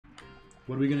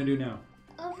What are we gonna do now?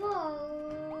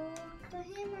 Evolve the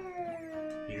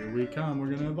hammer. Here we come.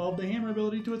 We're gonna evolve the hammer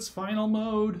ability to its final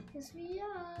mode. Yes, we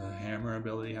are. The hammer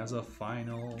ability has a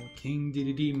final King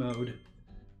Dedede mode.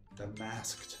 The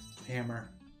masked hammer.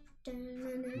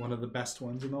 One of the best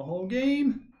ones in the whole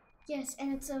game. Yes,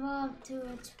 and it's evolved to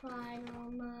its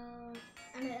final mode.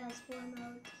 And it has 4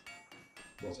 modes.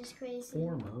 Well, Which is crazy.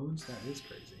 4 modes? That is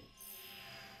crazy.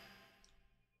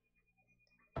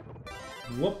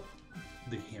 Whoop!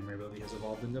 The hammer ability has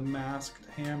evolved into masked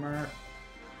hammer.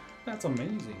 That's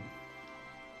amazing.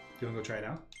 You wanna go try it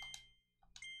out?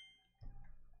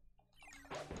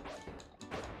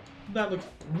 That looks...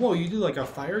 Whoa, you do like a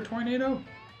fire tornado?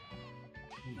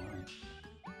 Oh my.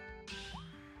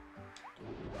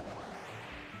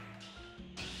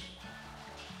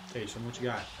 Okay, show me what you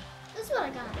got. This is what I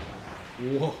got.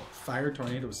 Whoa, fire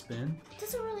tornado spin? It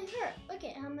doesn't really hurt. Look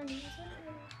at how many.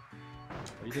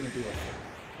 Are you gonna do a...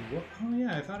 What? Oh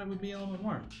yeah, I thought it would be a little bit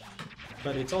more.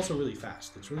 But it's also really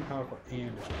fast. It's really powerful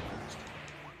and it's really fast.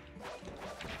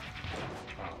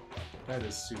 Wow, that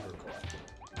is super cool.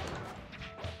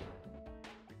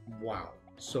 Wow,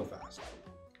 so fast.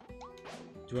 Do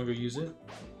you want to go use it?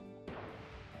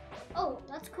 Oh,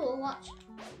 that's cool. Watch.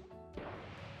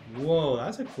 Whoa,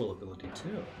 that's a cool ability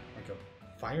too. Like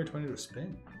a fire tornado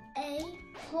spin. A,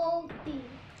 hold B.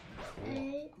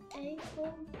 Cool. A,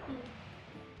 hold B.